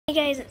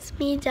Hey guys, it's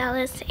me,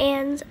 Dallas,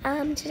 and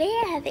today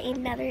I have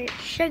another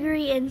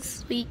sugary and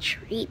sweet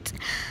treat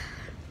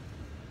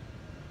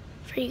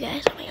for you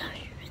guys. Oh my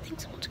gosh, I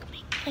think someone's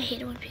coming. I hate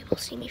it when people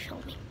see me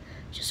filming.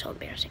 It's just so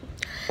embarrassing.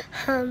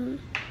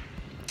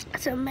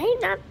 So it might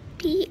not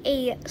be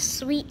a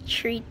sweet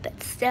treat,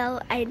 but still,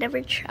 I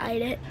never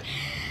tried it.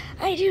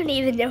 I don't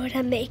even know what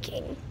I'm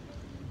making.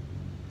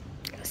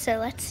 So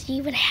let's see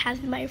what I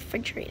have in my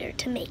refrigerator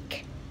to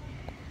make.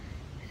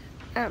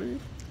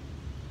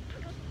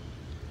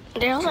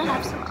 They also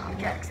have some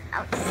objects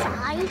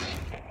outside.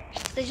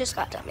 They just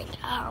got done making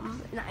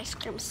an ice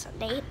cream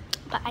sundae,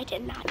 but I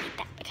did not eat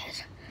that because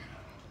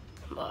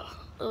it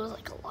was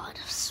like a lot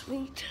of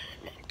sweet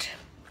in it.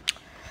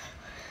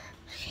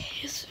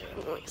 Okay, so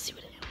I'm going to see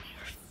what I have in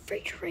my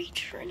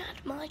refrigerator.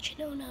 Not much.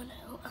 No.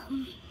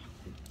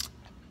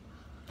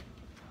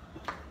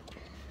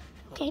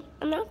 Okay,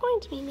 I'm not going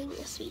to be making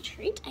a sweet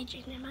treat. I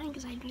changed my mind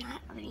because I do not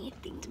have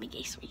anything to make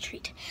a sweet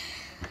treat.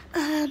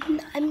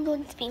 I'm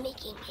going to be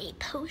making a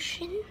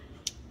potion.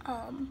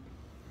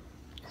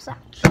 It's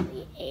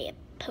actually a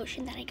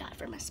potion that I got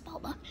from a spell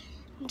book,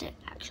 and it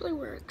actually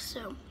works.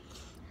 So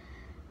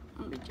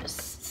let me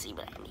just see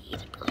what I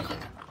need really quick.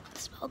 The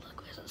spell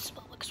book, where's the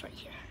spell book's right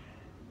here.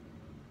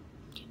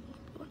 Okay,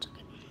 1 second.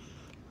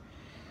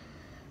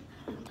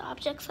 The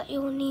objects that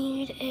you'll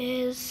need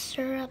is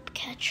syrup,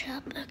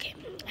 ketchup. Okay,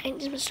 I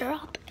need some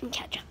syrup and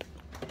ketchup.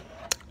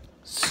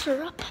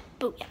 Syrup,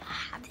 booyah,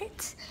 have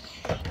it.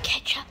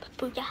 Ketchup,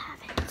 booyah, have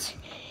it.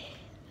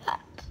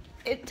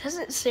 It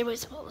doesn't say what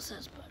spell it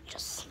says, but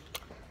just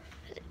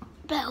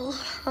bell.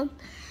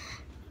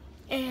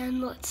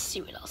 And let's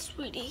see what else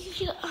we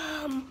need.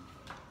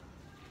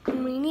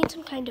 We need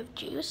some kind of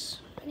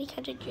juice. Any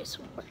kind of juice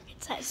will work.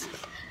 It says.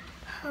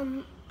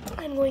 I'm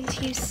going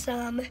to use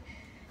some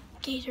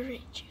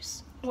Gatorade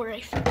juice or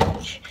a fruit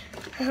punch.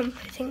 I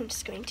think I'm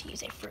just going to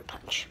use a fruit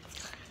punch.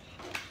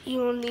 You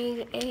will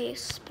need a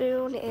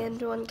spoon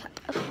and 1 cup.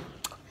 Okay.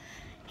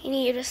 You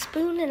need a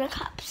spoon and a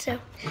cup, so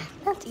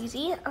that's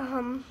easy.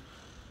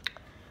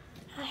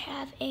 I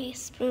have a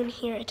spoon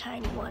here, a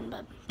tiny one,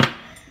 but I'm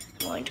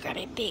going to grab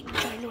a big,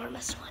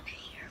 ginormous one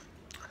here.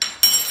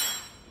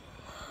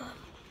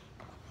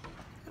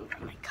 I'll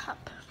grab my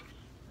cup.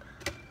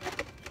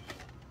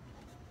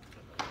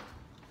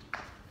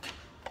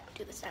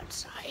 Do this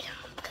outside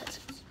because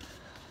it's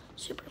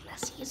super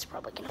messy. It's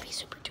probably going to be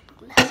super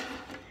duper messy.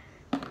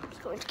 It's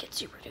going to get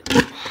super duper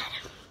mad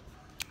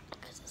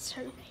because it's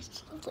so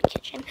nice, lovely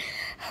kitchen.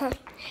 We're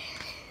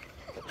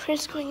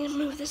just going to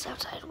move this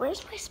outside.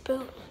 Where's my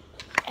spoon?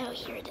 Oh,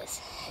 here it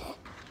is.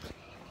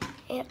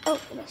 And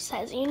and it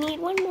says you need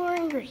 1 more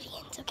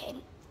ingredient. Okay,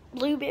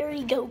 blueberry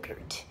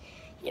yogurt.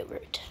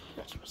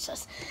 That's what it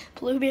says.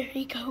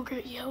 Blueberry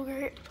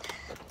yogurt.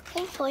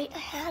 Thankfully, I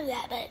have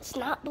that, but it's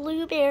not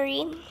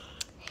blueberry.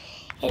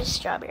 It's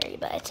strawberry,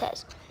 but it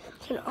says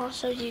you can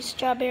also use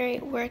strawberry.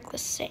 Work the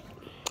same.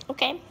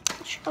 Okay,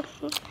 sure.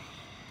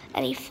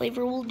 Any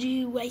flavor will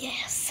do, I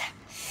guess.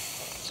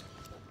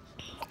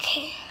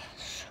 Okay.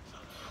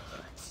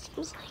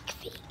 Seems like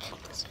fake.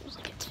 Seems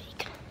like it's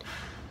fake.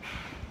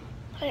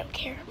 I don't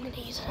care. I'm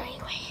gonna use it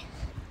anyway.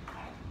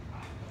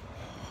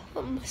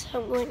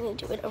 So I'm going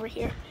to do it over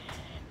here.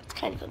 It's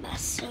kind of a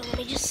mess, so let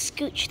me just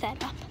scooch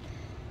that up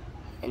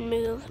and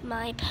move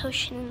my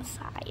potion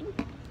inside.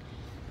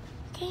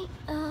 Okay,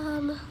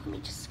 let me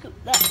just scoop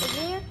that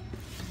in there.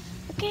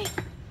 Okay.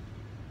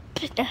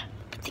 Put the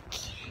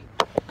key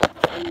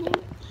in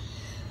there.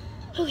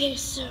 Okay,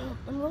 so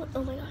I'm going.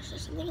 Oh my gosh,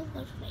 there's something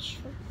on my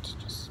shirt.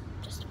 Just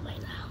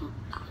right now.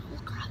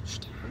 I'll crouch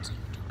down so you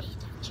don't pay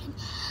attention.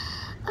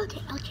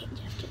 Okay, I'll change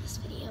after this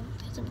video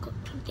because I'm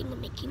thinking of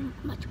making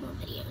much more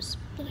videos.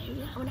 And I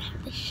want to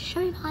have this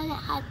shirt on that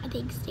has a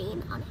big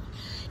stain on it.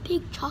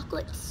 Big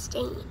chocolate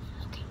stain.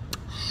 Okay.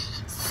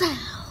 So,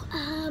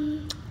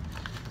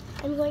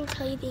 I'm going to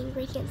tell you the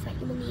ingredients that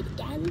you will need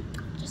again,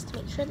 just to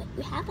make sure that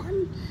you have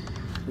them.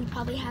 You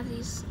probably have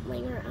these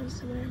laying around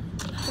somewhere.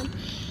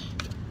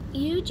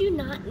 You do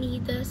not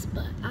need this,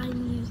 but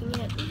I'm using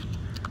it.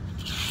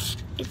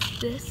 It's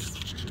this.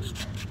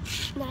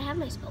 And I have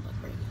my spell book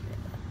right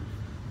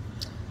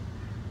here.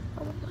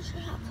 Oh my gosh, I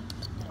have.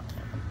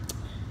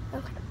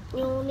 Okay.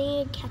 You'll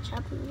need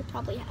ketchup. You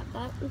probably have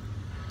that.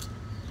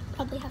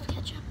 Probably have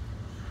ketchup.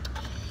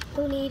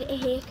 You'll need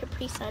a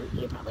Capri Sun.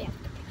 You probably have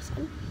a Capri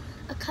Sun.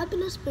 A cup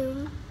and a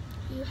spoon.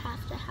 You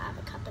have to have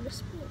a cup and a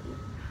spoon.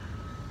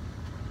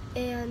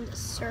 And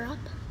syrup.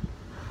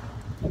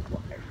 And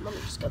water. Let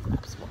me just go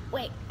grab some water.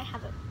 Wait, I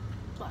have a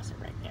faucet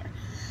right there.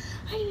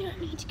 I do not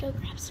need to go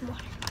grab some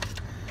water.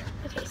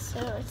 Okay, so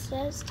it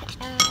says to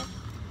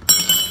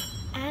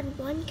add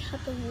 1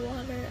 cup of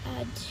water,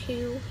 add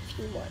 2 if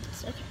you want.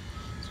 Okay,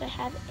 so I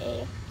have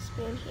a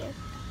spoon here.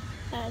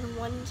 Add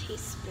 1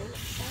 teaspoon.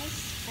 Add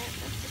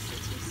just a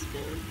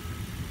teaspoon.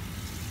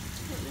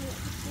 I don't know what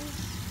this is.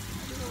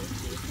 I don't know what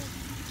to use it.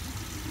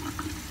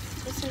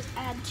 It says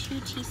add 2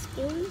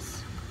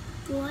 teaspoons.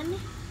 1,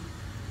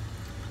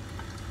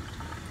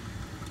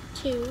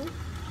 2.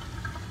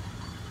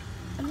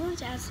 I'm going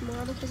to add some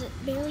more because it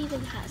barely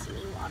even has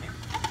any water.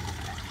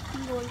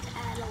 going to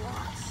add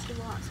lots of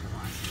water.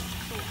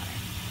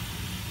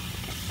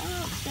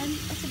 Okay, then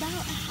it's about a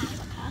half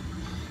a cup.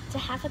 It's a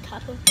half a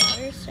cup of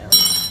water, so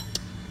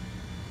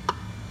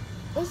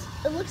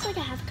it looks like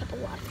a half a cup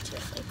of water,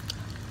 seriously.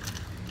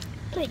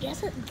 But I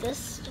guess that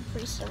this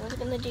Capri Sun was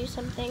gonna do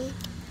something,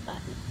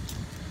 but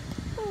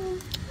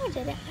I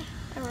did it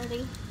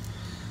already.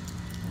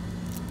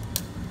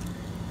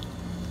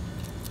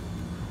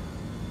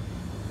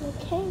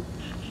 Okay.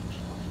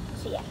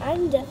 So yeah,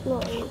 I'm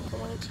definitely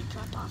going to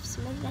drop off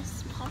some of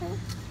this water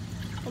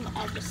and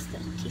add just the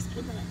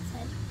teaspoon that it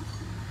said.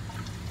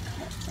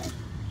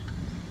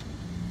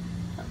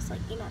 That was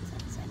like the amount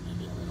that it said,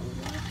 maybe a little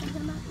more than the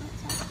amount that it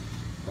said.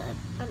 But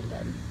I'm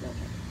good.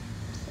 Okay.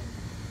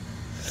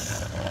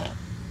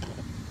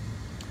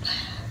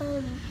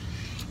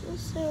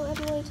 So I'm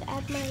going to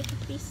add my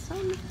Capri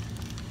Sun.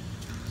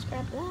 Just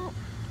grab that,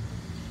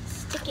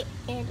 stick it,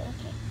 and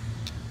okay.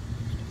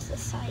 It's the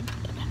side,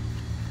 but I'm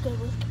good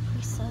with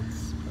Capri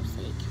Suns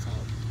mostly because I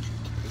have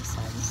Capri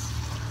Suns.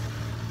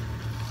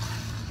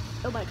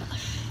 Oh my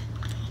gosh!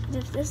 And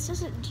if this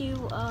doesn't do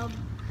a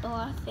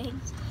lot of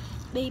things,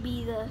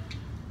 maybe the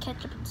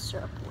ketchup and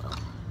syrup will.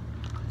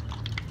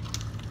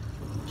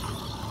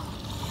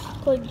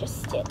 Going to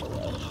just stand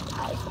away.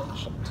 I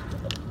shouldn't do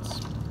it.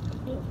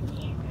 Over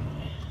there.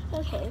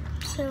 Okay,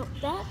 so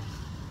that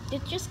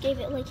it just gave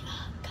it like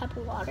a cup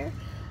of water,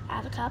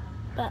 half a cup.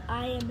 But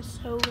I am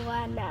so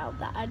glad now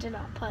that I did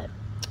not put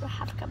a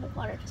half a cup of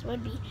water because it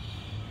would be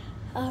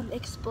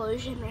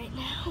explosion right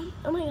now.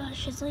 Oh my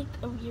gosh, it's like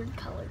a weird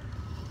color.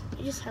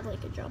 I just had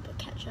like a drop of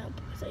ketchup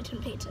because I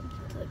didn't pay attention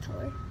to the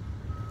color.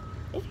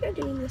 If you're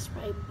doing this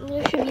right,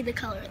 there should be the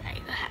color that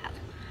you have.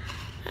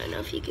 I don't know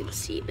if you can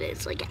see, but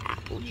it's like an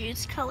apple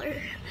juice color.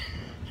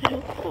 I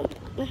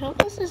hope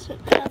this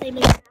isn't how they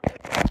make it.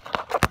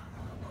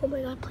 Oh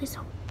my god, please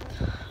don't.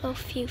 Oh,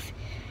 phew.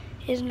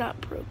 It is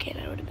not broken.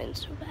 I would have been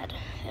so bad.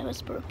 It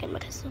was broken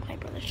because of my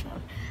brother's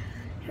phone.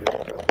 It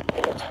was broken.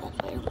 That's why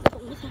I'm on the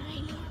phone with it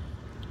right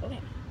now.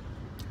 Okay.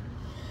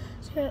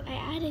 So I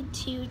added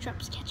 2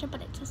 drops of ketchup,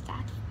 but it says to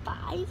add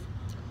 5.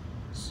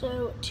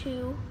 So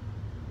 2,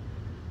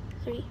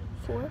 3,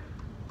 4,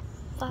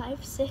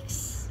 5,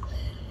 6,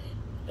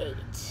 8,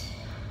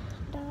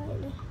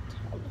 9,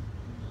 10.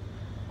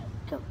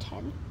 Go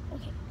 10.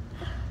 Okay.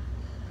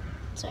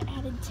 So I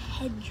added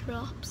 10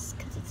 drops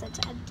because it said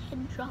to add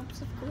 10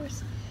 drops, of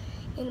course.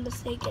 And a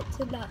mistake, it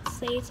did not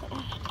say to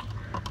add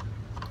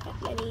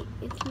that many.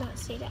 It did not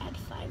say to add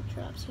 5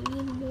 drops. You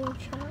need more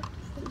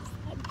drops than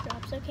 5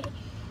 drops. Okay.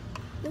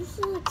 This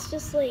looks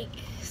just like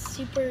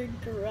super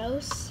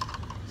gross.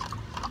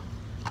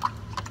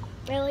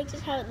 I liked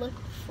just how it looked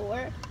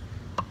before.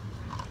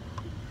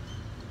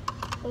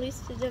 At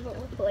least it didn't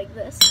look like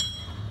this.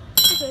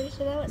 Okay,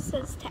 so now it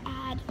says to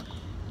add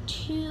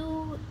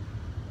 2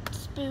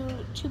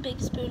 big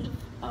spoons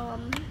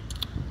of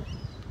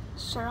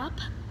syrup.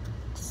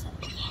 So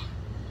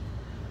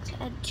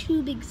to add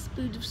 2 big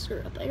spoons of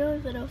syrup. I don't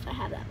even know if I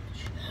have that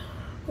much.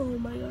 Oh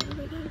my god, oh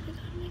my god, oh my god,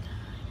 oh my god.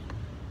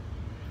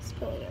 It's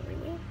going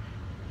everywhere.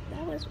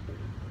 That was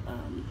a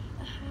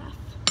half.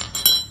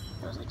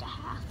 That was like a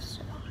half,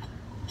 so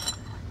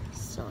I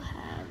still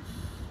have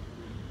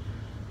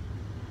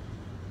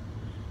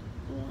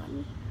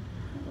 1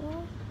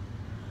 more.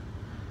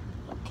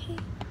 Okay.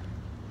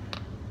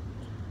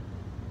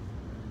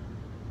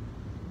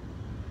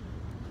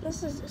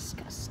 This is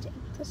disgusting.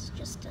 This is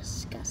just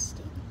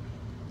disgusting.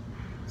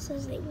 It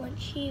says they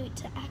want you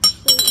to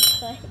actually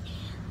put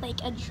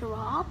like a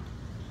drop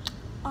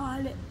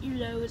on your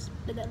nose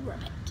and then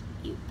rub it.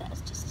 That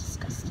is just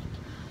disgusting.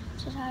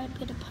 So now I'm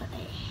gonna put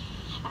a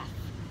half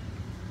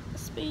a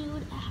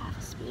spoon,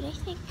 I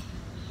think.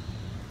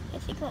 I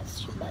think that's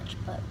too much,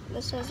 but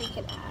this says you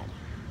can add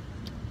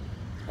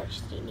how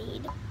much you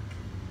need.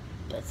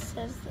 But it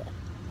says that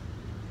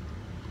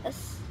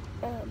this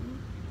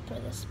for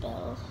the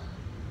spell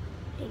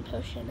in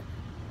potion,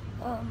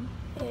 that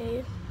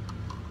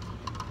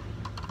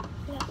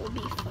will be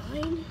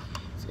fine.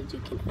 So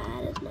you can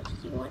add as much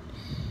as you want.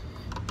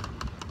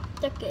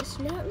 Okay,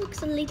 so now it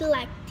looks a little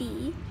like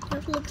tea. Now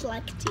it looks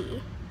like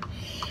tea.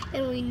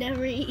 And we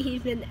never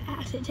even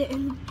added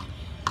in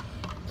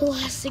the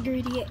last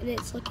ingredient and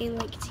it's looking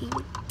like tea.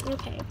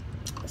 Okay,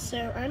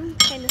 so I'm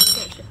kind of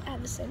scared to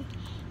add this in.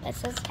 That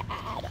says to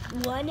add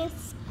 1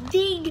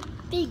 big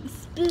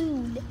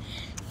spoon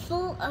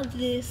full of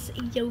this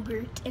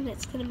yogurt and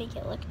it's gonna make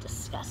it look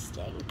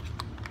disgusting.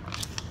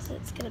 So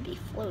it's gonna be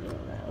floating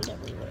around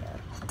everywhere.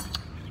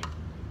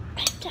 I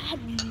have to add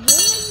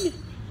 1.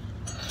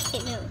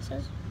 Okay, no, it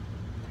says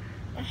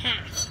a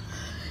half.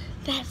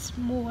 That's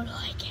more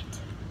like it.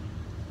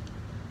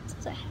 It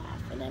says a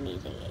half, and I'm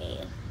using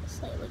a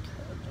slightly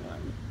curved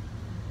one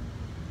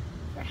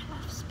for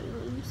half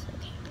spoons.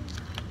 Okay.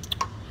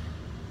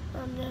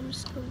 I'm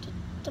just going to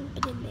dump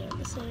it in there.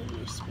 This is a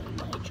new spoon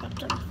that I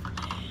chopped off.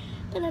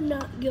 But I'm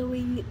not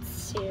going to,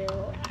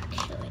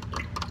 actually.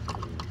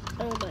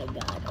 Oh my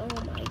god,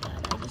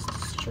 I just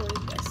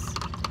destroyed this.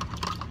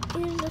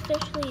 It is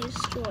officially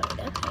destroyed,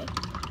 okay.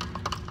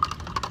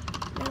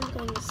 Now I'm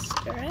going to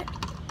stir it.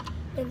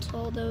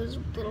 until those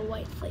little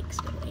white flakes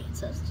go away. It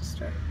says to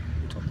stir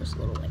until those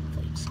little white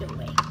flakes go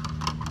away.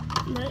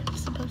 And then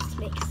it's supposed to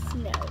make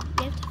snow.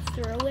 You have to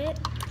throw it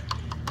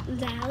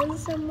down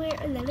somewhere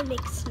and then it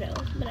makes snow.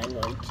 But I'm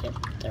going to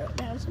throw it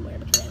down somewhere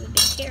because I have a big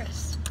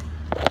terrace.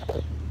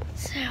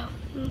 So,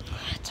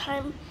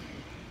 time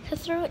to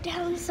throw it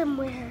down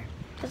somewhere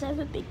because I have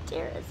a big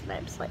terrace and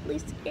I'm slightly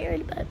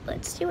scared, but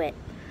let's do it.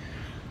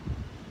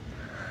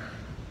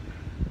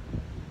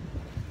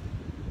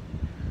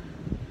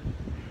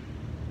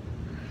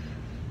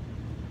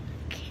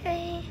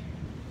 Okay.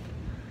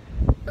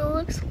 It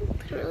looks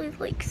literally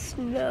like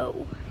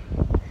snow.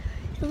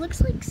 It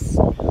looks like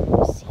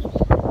snow. See? I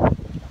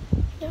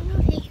don't know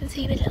if you can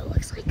see, but it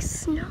looks like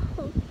snow.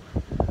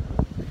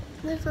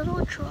 Those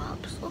little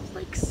drops look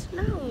like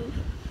snow.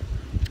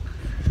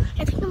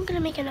 I think I'm gonna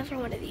make another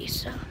one of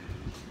these, so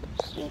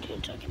stay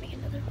tuned so I can make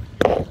another one.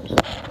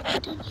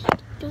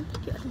 Don't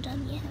think I'm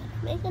done yet.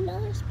 Make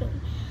another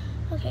spoon.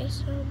 Okay,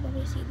 so let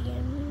me see the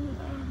end.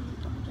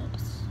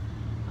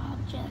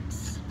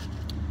 Objects.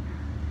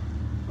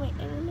 Wait,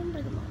 I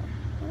remember them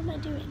all. What am I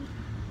doing?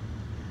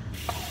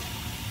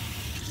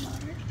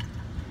 Water.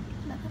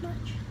 Not that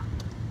much.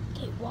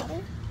 Okay,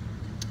 water.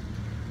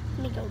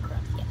 Let me go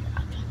grab the other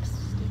objects.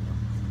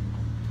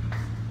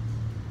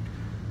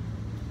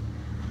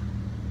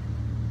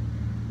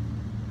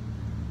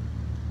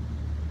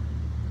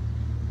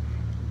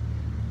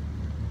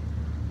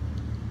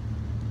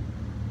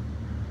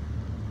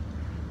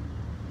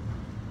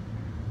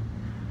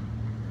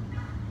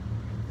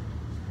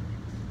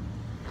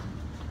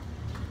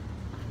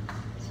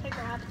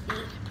 Grab the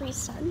Capri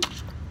Sun.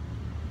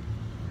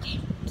 Okay,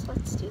 so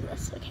let's do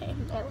this. Okay,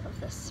 I love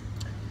this.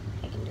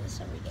 I can do this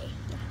every day.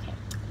 Okay,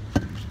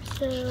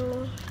 so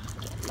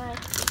get my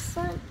Capri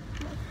Sun.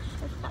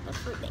 I forgot my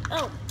fruit name.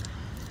 Oh,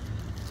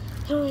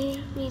 it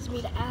only needs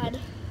me to add.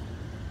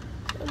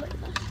 Oh my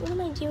gosh, what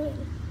am I doing?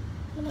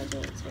 What am I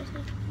doing?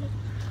 Seriously?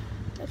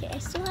 Okay, I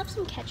still have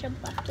some ketchup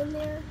left in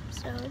there,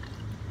 so I'm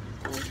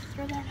going to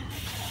throw that out.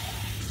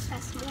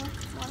 Add some more.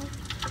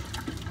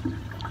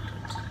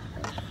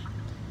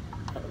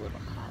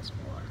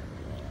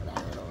 That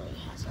literally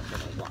has a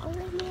little water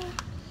in there.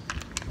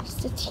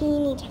 Just a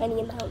teeny tiny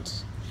amount.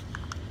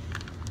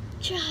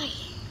 Try.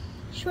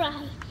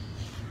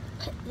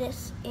 Put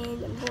this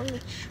in. I'm going to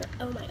try.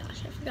 Oh my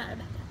gosh, I forgot about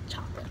that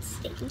chocolate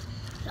stain.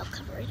 But I'll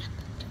cover it up.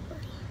 Don't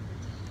worry.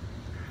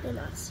 You'll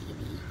not see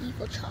the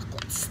evil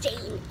chocolate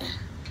stain.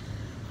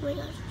 Oh my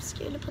gosh, I'm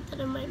scared to put that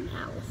in my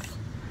mouth.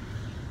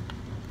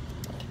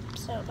 Okay,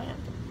 so I have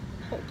to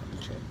hold on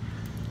to it.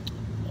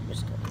 I'm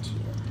just going to.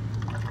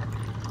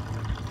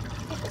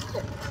 It's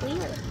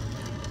clear.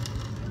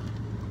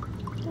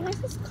 Why is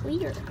this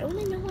clear? I want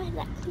to know why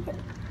that's clear.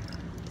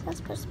 It's not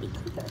supposed to be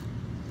clear.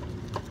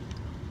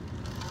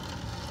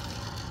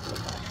 Oh my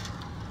gosh.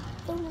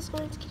 I'm just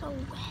going to get all wet.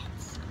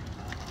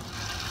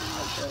 Oh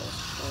my gosh.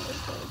 I'm going to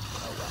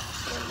get all wet.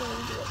 So I'm going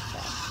to do it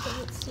fast. Because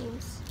it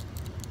seems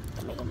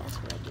to make a mess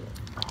when I do it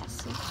fast.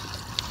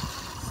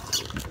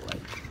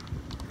 Like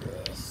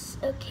this.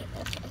 Okay.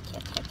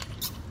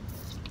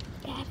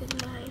 Added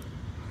my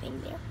thing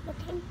there.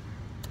 Okay.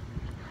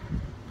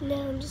 Now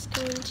I'm just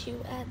going to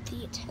add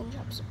the 10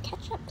 drops of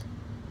ketchup.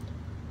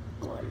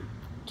 1,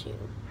 2,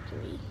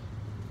 3,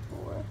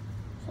 4,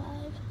 5,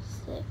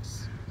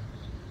 6,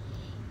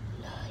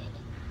 9,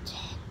 10.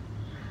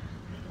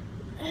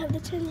 I have the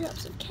 10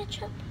 drops of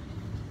ketchup.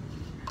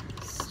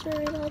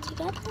 Stir it all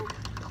together.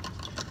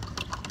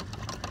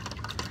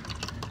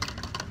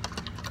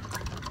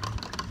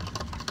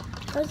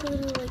 That was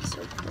literally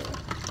so cool.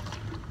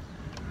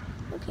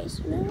 Okay,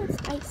 so now it's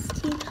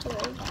iced tea color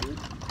again.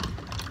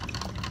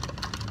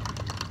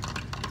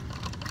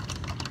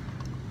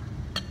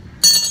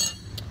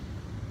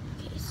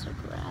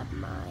 Grab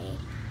my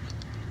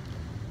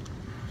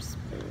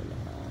spoon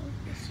of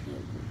this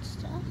yogurt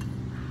stuff.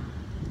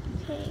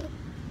 Okay,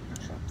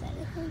 drop that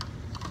in.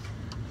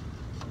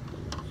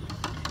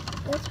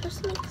 It's supposed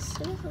to make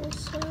snow,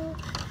 so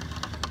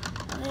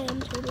I am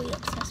totally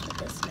obsessed with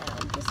this now.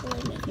 This is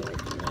like my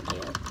favorite thing to do.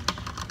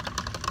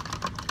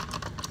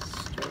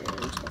 Stir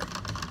until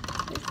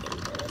everything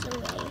goes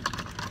away.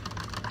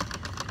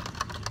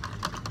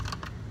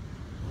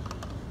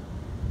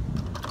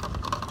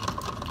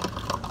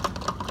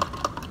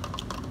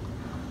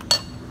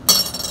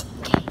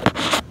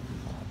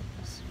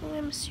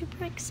 I'm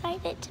super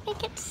excited to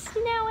make it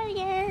snow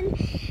again.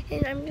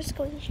 And I'm just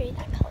going to show you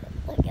that color.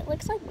 Look, it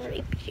looks like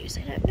grape juice.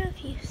 I don't know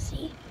if you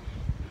see.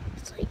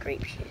 It's like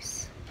grape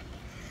juice.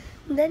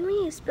 And then when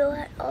you spill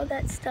out all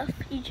that stuff,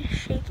 you just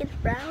shake it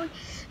around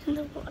and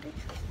the water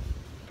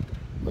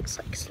looks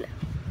like snow.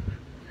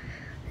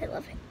 I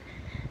love it.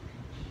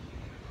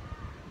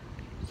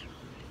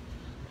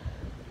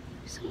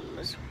 Someone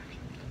was running.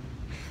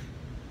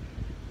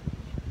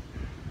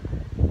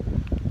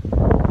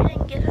 I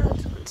didn't get it on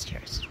someone's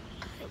terrace.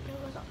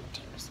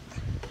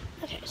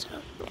 Okay, so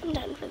I'm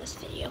done for this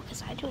video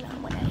because I do not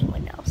want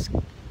anyone else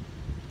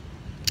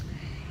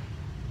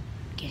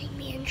getting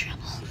me in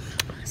trouble.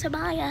 So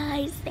bye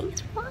guys,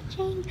 thanks for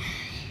watching.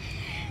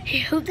 I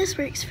hope this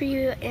works for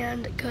you,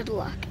 and good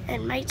luck. It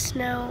might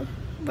snow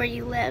where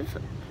you live,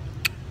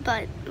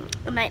 but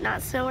it might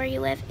not snow where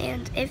you live,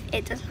 and if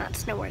it does not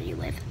snow where you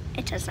live,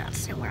 it does not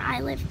snow where I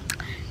live,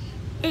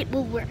 it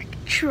will work.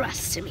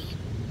 Trust me.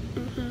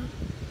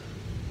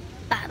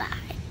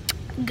 Bye-bye.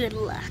 Good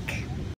luck.